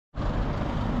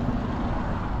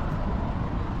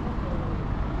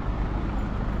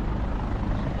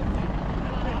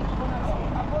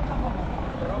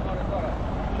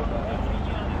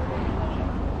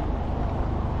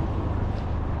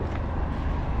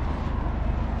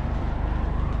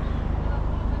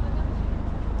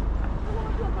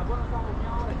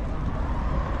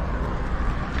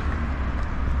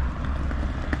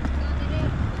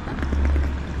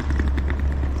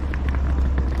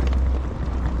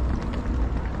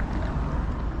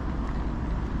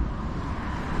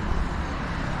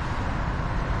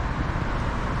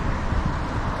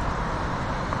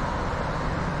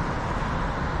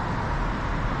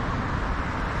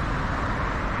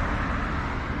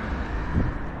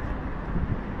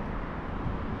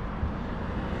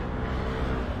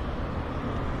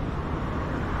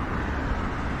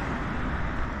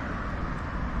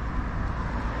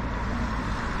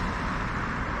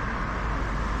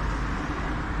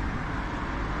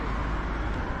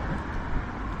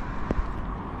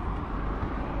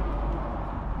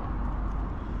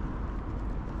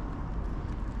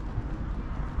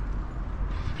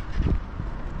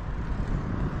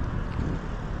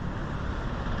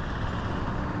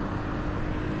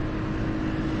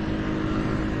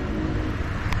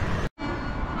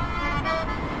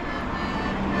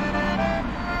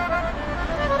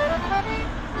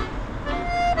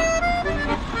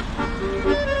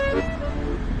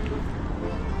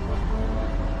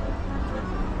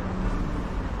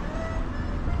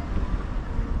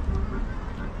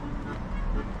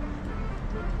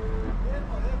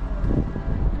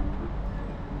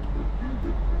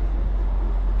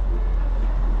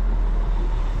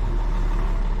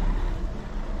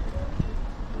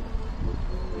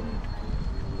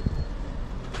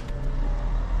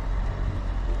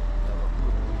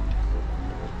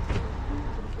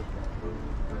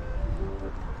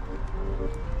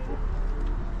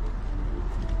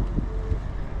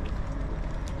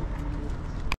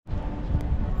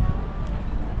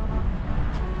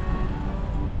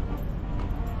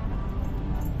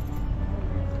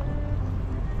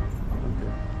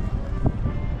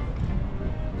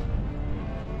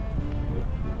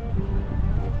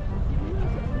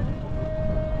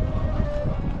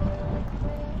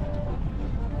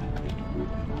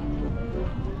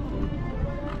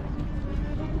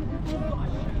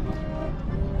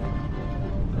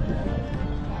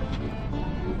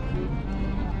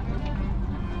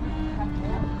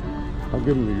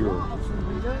give him the euro.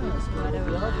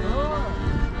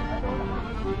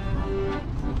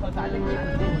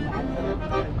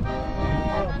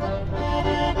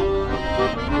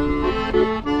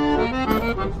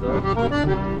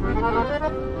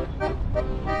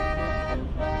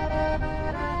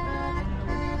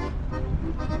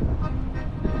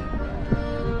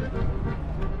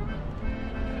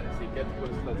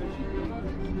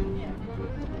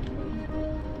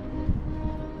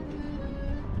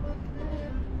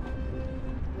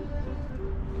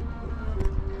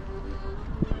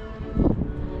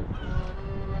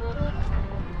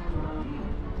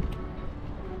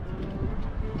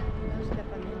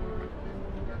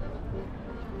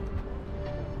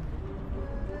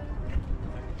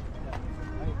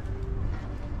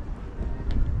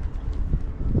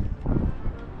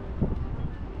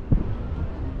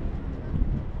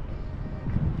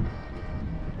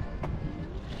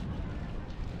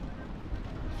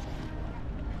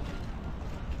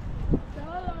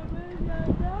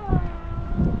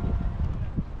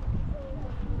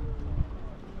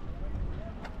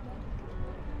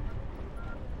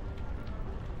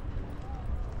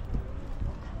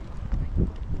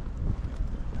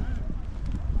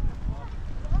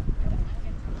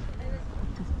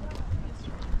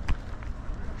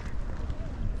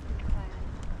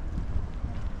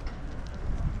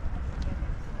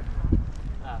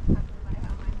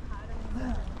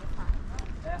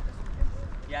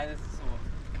 Ja, das ist so.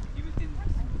 Die mit den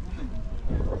Blumen.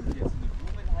 Die jetzt eine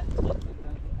Blume in die Hand drückt und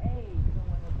dann so, ey,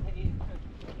 hey.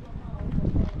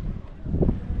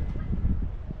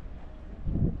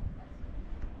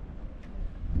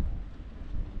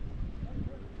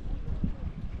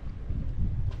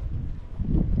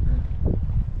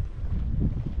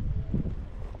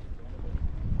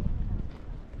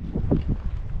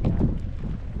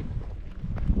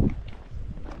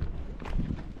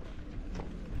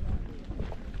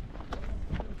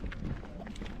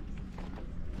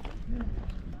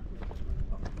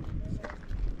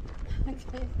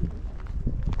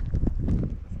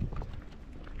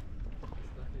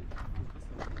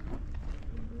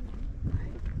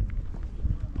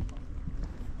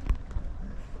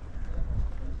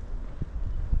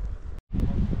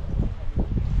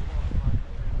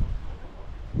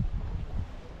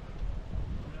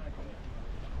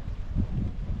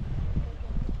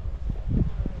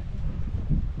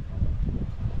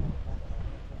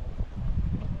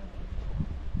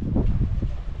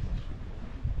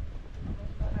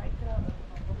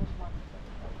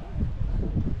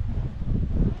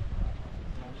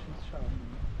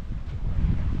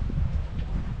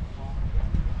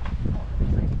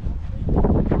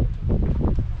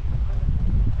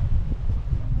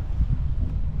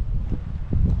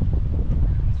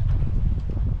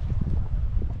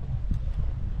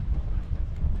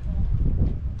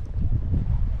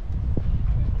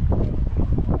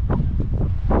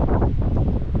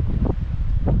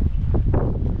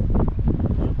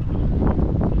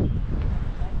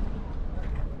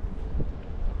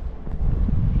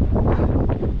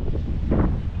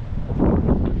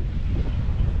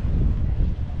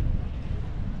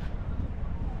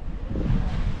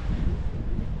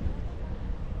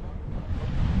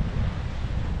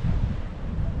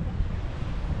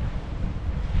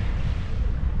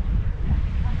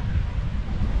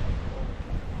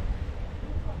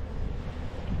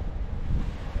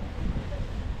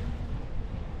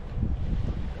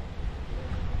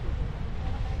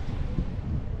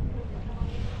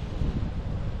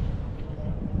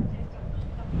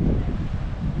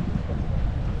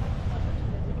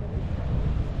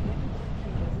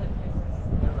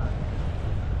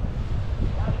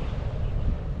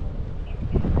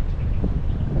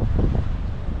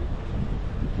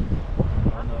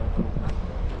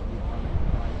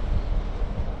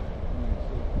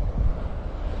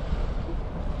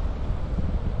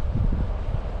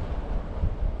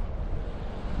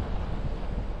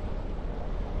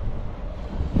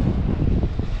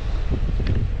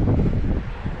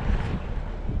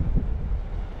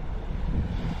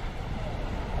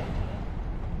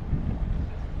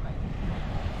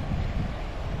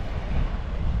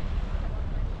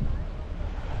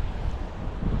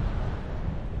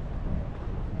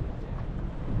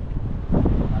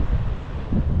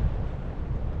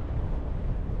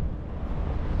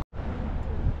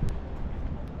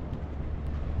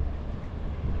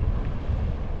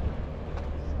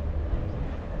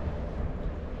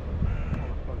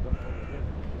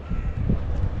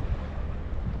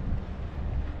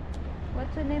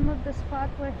 What's the name of the spot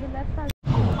where he left us?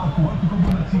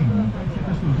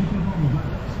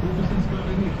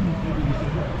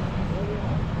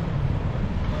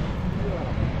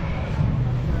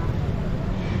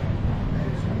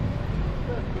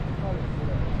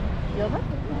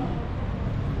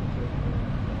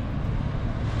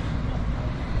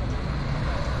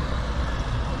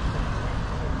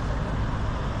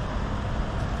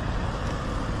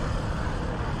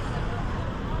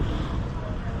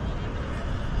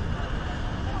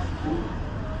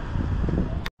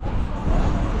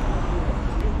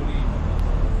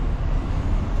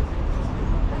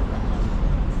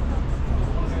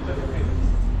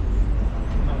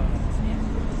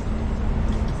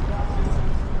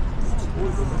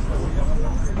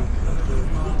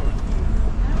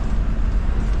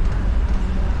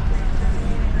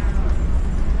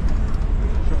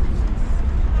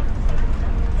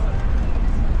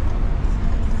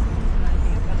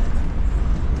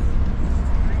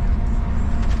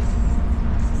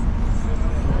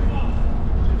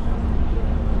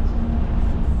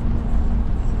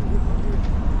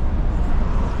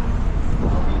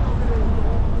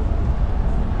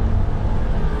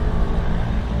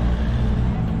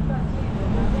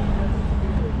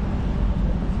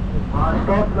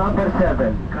 Stop number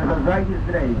 7, Kazazakis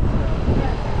Drive.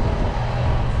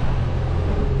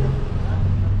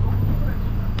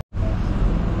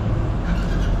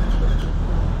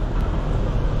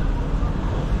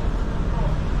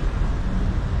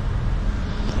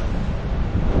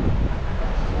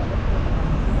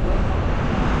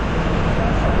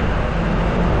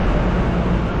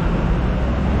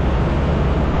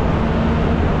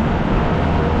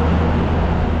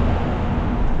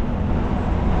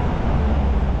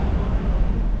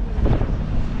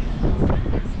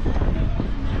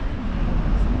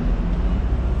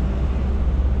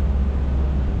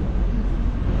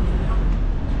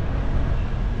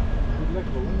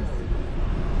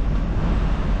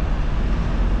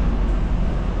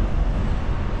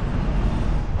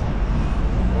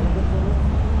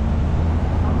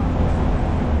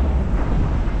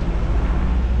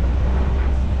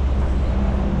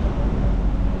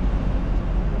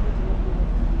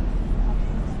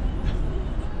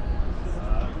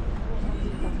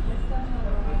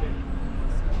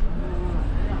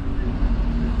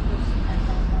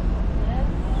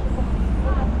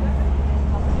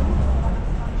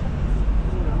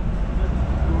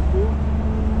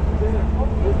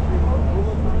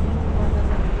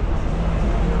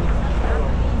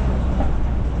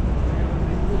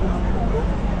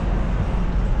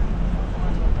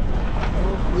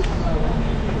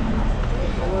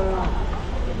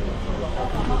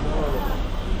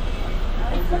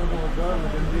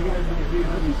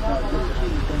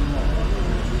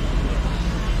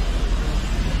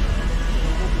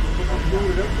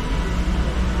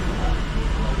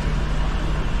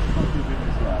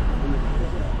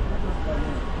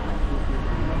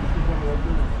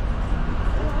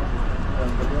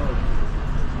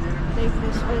 Take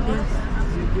this video.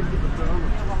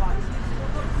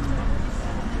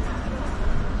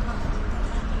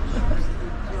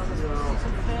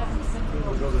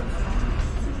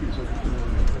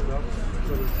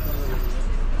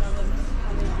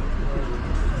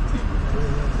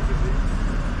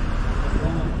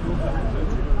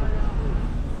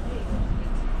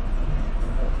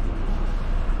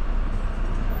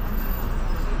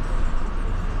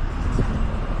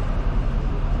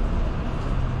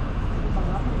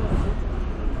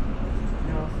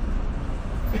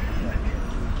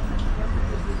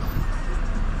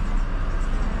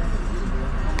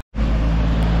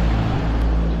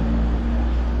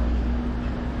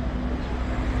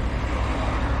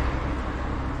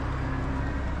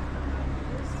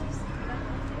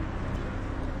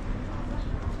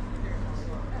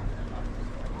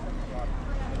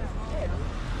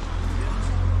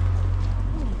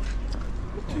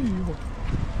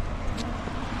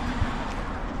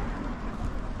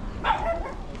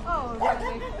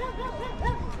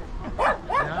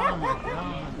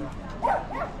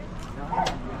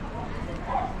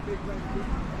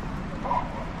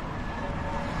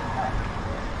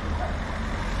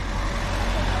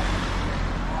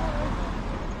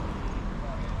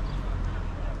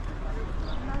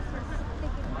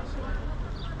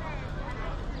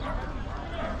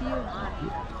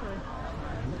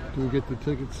 Do we get the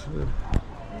tickets?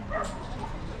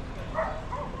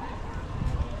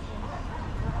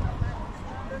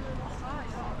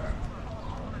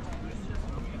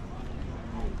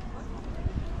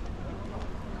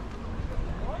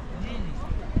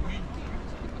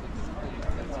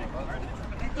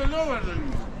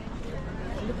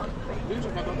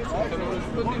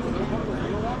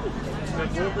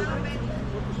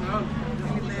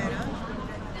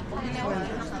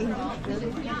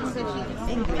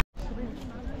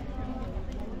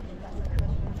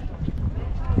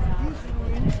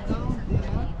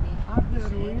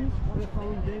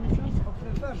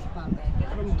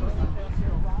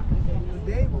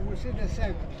 Today we will see the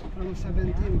second from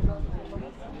 1700.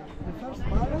 The first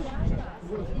palace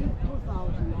was built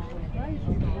 2000 before Christ.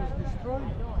 It was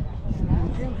destroyed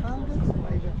 1700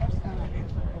 by the first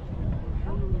Arabs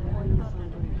of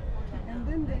and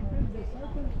then they built the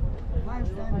second,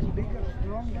 5 times bigger,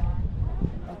 stronger.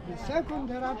 But the second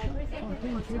eruption,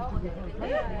 1450 before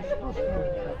Christ, was too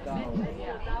strong.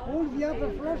 All the other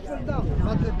floors fell down,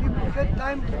 but the people had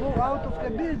time to go out of the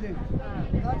building.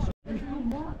 That's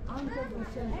more under the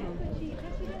central.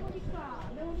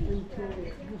 And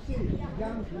you see,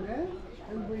 young men,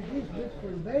 and with these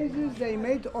beautiful bases they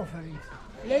made offerings.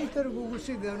 Later we will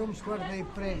see the rooms where they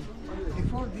pray.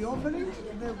 Before the offerings,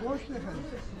 they wash their hands.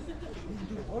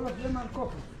 All of them are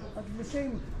copper, but the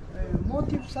same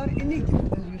motifs are in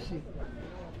Egypt, as you see.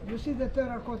 You see the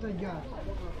terracotta jars.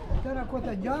 The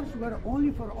terracotta jars were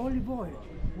only for olive oil.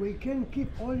 We can keep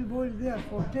olive oil there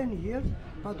for 10 years,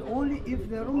 but only if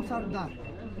the rooms are dark,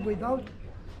 without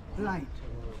light.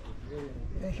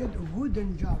 They had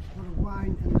wooden jars for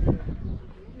wine and beer.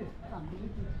 Yes, come.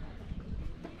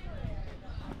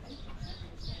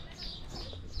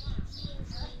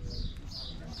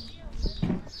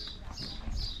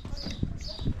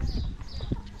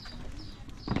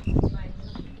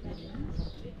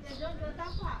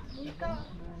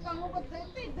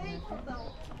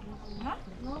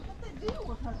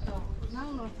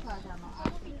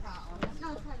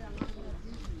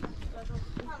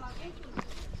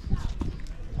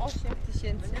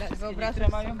 Które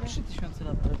mają 3000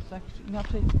 lat, tak?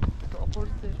 Inaczej to o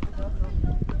Polsce jeszcze dawno.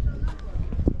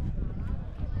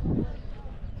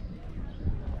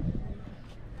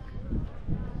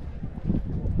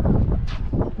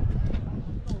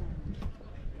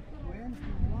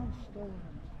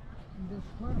 The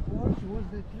square walls was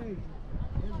the treasure.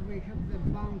 As we have the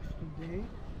banks today,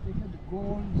 they had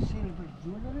gold, silver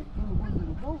jewelry in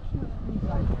wooden boxes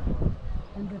inside.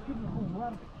 And the people who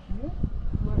worked here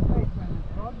were paid by the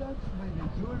products, by the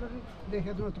jewelry. They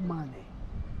had not money.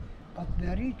 But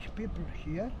the rich people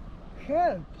here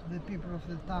helped the people of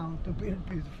the town to build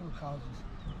beautiful houses.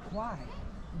 Why?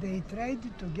 They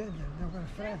traded together. They were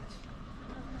friends.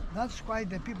 That's why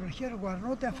the people here were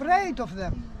not afraid of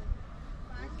them.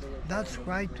 That's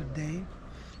why today,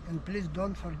 and please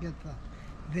don't forget that,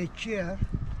 the chair,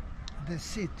 the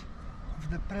seat of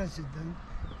the president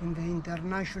in the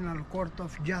International Court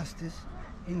of Justice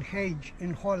in Hague,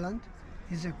 in Holland,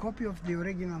 is a copy of the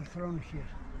original throne here.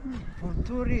 For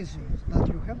two reasons that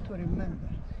you have to remember.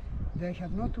 They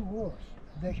had not wars,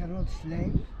 they had not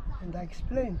slaves, and I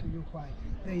explained to you why.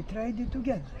 They traded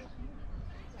together.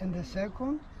 And the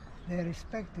second, they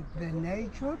respected the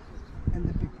nature and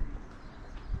the people.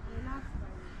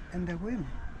 And the women.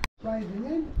 By the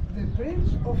name, the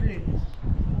Prince of Lilies.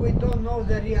 We don't know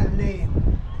the real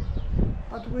name,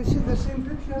 but we see the same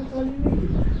picture as all in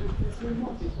Egypt, the same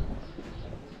motif.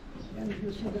 And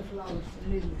you see the flowers,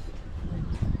 lilies.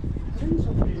 Prince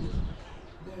of Lilies,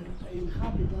 the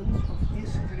inhabitants of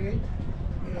East Crete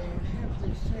have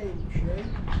the same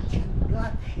shape,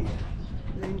 black hair.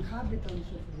 The inhabitants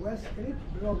of West Crete,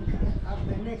 blonde hair, are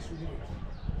the next Greeks.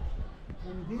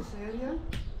 From this area,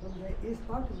 from the east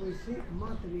part, we see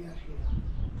matriarchy.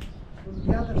 From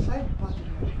the other side,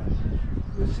 patriarchy.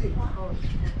 You see how it's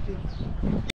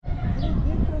different. Three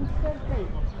different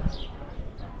staircases.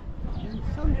 And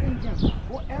something else.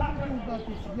 Everything that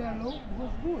is yellow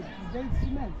was wood, they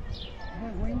cement. The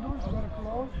windows were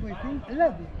closed within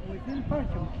leather, within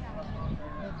parchment.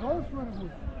 The doors were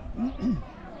wood.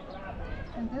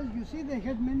 And as you see, they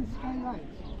had many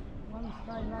skylights. One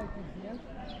skylight is here,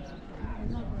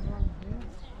 another one there,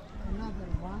 another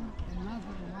one,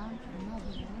 another one,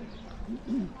 another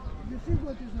one. You see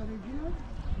what is original?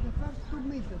 The first 2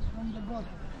 meters from the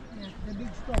bottom, the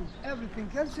big stones. Everything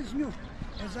else is new.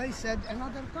 As I said,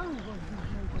 another town was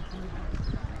built at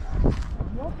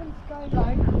the open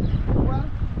skylight was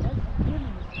as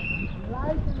windows,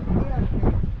 light and air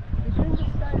came. Between the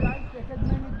skylights they had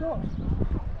many doors.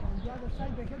 On the other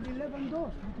side they had 11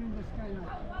 doors between the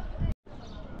skylights.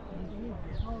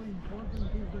 How important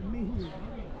is the meaning?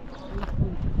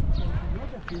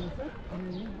 Not a theater, a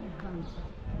religious dance.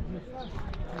 The first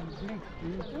Greek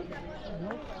theater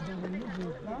was the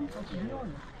religious dance of Lyon.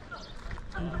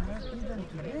 And there are even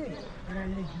today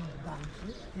religious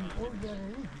dances in all the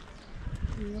religions.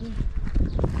 Here is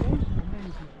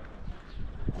many people.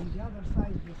 On the other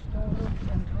side the storage,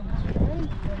 and from the end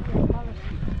there is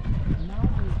Palestine. Now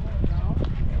we go down to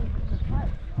the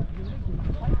pipe, the religious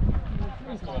pipe.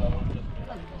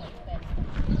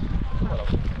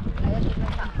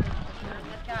 Al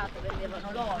mercato vendevano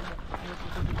l'olio.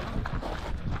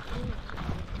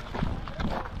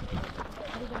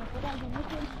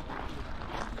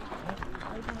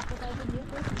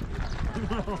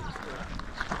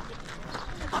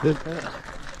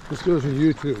 This goes on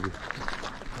YouTube.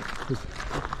 This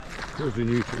goes on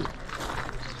YouTube.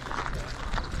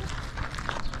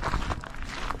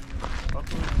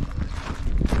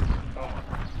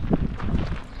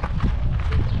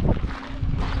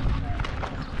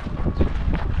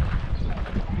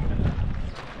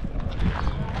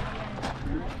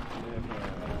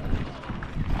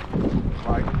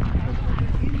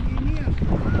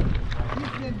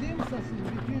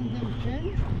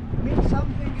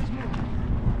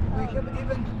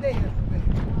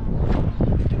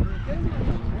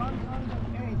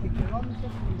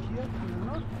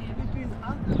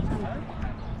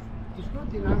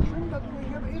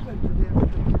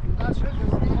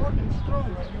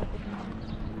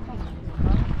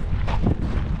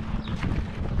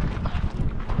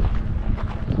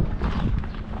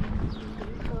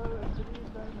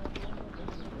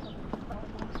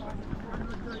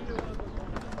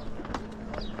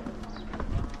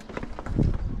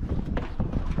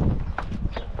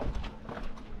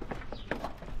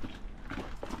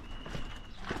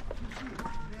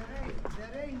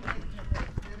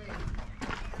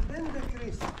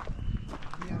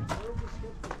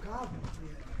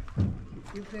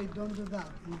 If they don't do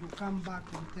that, and you come back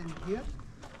in 10 years,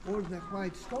 all the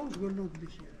white stones will not be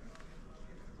here.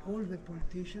 All the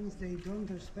politicians, they don't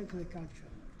respect the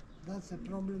culture. That's the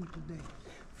problem today.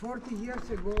 40 years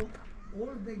ago,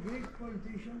 all the Greek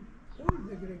politicians took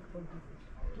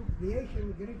the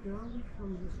ancient Greek language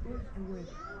from the schools and went.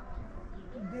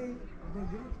 Today, the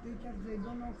Greek teachers, they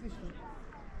don't know history.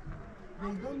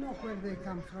 They don't know where they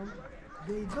come from.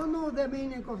 They don't know the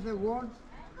meaning of the words.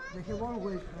 They have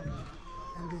always problems.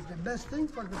 And it's the best thing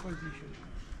for the politicians.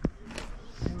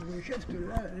 And we have to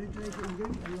literate in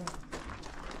Greek a lot.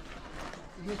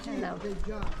 You see, the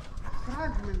job.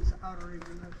 Fragments are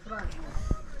original,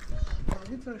 fragments.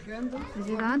 Little handles for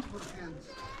hands.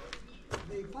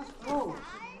 They first roll.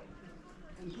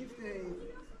 And if they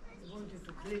wanted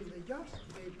to clean the jars,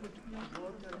 they put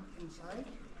water inside,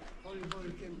 olive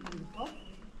oil came on the top,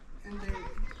 and they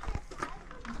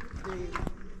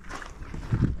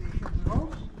have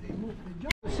ropes, they move the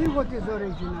jar. See what is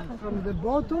original, from the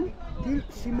bottom till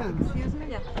cement.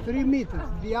 3 meters.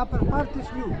 The upper part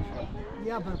is new.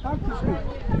 The upper part is new.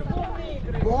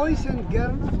 Boys and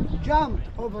girls jumped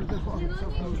over the horns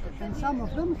of Knossos, and some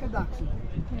of them had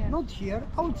accidents. Not here,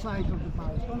 outside of the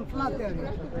palace, on flat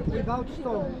area, without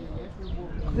stone.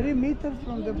 3 meters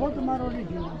from the bottom are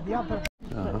original. The upper.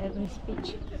 Every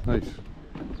speech. Nice.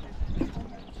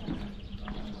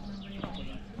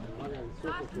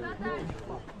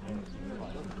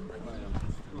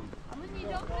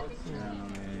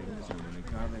 Sono le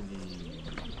cave di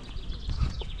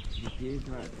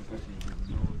pietra e questi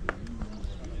di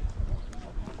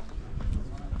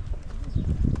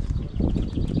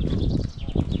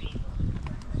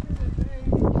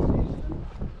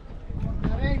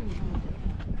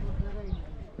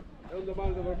È un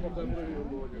domanda per portare pure io,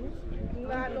 voglio.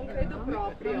 Non credo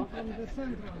proprio. From the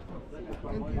center,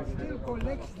 and it still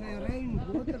collects the rain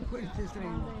water where it is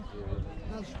raining.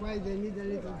 That's why they need a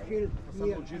little hill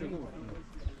here.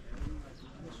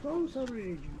 The stones are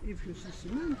religion. If you see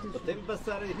cement,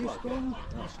 these stones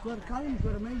are square columns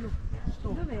were made of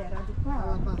stone. Dove era? Di qua?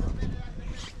 Alla base.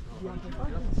 The other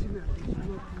part is cement. It's not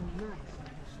nice.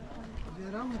 The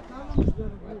round columns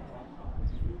were wood.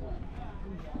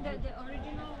 The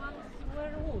original ones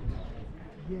were wood.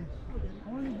 Yes,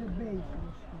 only the base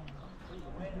was stone.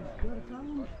 The square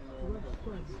columns were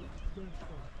stone.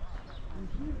 And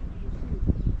here you see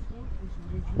the stone is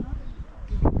original.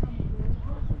 If you come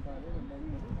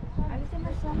Avete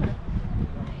messo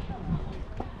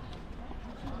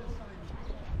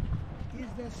is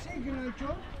the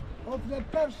signature of the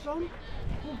person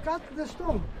who cut the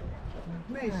stone.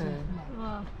 Mason.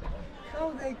 Wow. How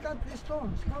they cut the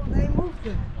stones, how they moved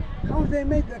them, how they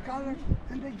made the colors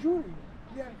and the jewelry.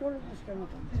 They are called the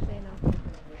skeletons.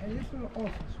 A little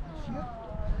office was here,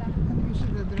 and you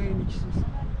see the drainage system.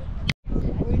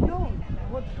 We know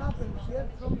what happened here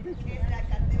from pictures.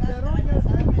 The royal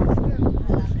family is there,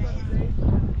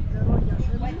 the royal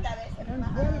family, and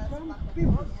welcome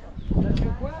people.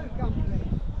 The welcome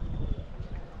place.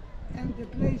 And the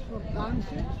place for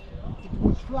dances, it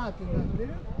was flat in that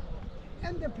period,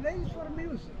 and the place for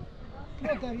music.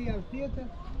 Not a real theater,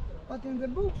 but in the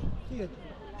books, theater.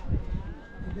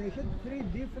 They had 3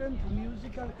 different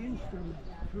musical instruments: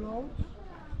 flutes,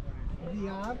 the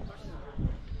harps,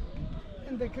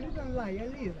 and the Cretan lyre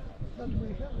that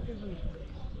we have even today.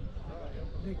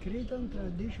 The Cretan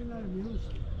traditional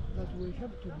music that we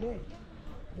have today,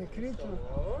 the Cretan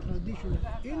traditional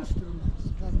instruments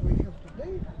that we have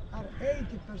today are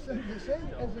 80% the same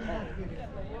as in that period.